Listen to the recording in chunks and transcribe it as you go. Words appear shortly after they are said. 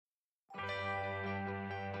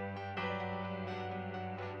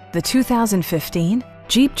The 2015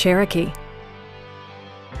 Jeep Cherokee.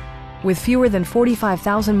 With fewer than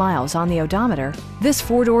 45,000 miles on the odometer, this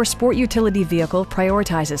four-door sport utility vehicle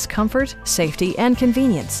prioritizes comfort, safety, and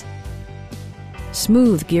convenience.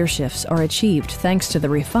 Smooth gear shifts are achieved thanks to the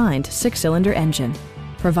refined six-cylinder engine,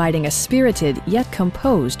 providing a spirited yet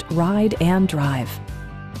composed ride and drive.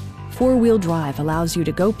 Four-wheel drive allows you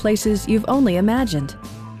to go places you've only imagined.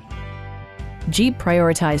 Jeep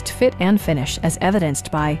prioritized fit and finish as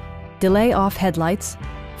evidenced by delay-off headlights,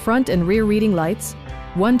 front and rear reading lights,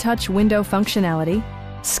 one-touch window functionality,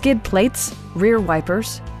 skid plates, rear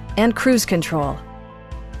wipers, and cruise control.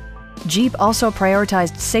 Jeep also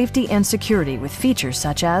prioritized safety and security with features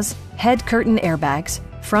such as head curtain airbags,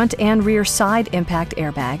 front and rear side impact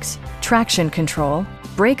airbags, traction control,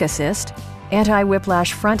 brake assist,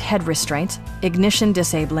 anti-whiplash front head restraints, ignition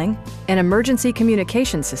disabling, an emergency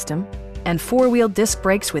communication system, and four-wheel disc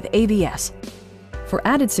brakes with ABS. For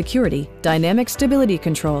added security, dynamic stability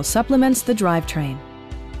control supplements the drivetrain.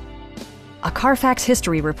 A Carfax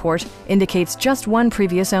history report indicates just one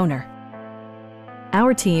previous owner.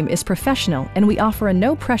 Our team is professional and we offer a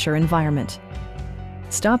no-pressure environment.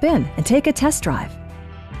 Stop in and take a test drive.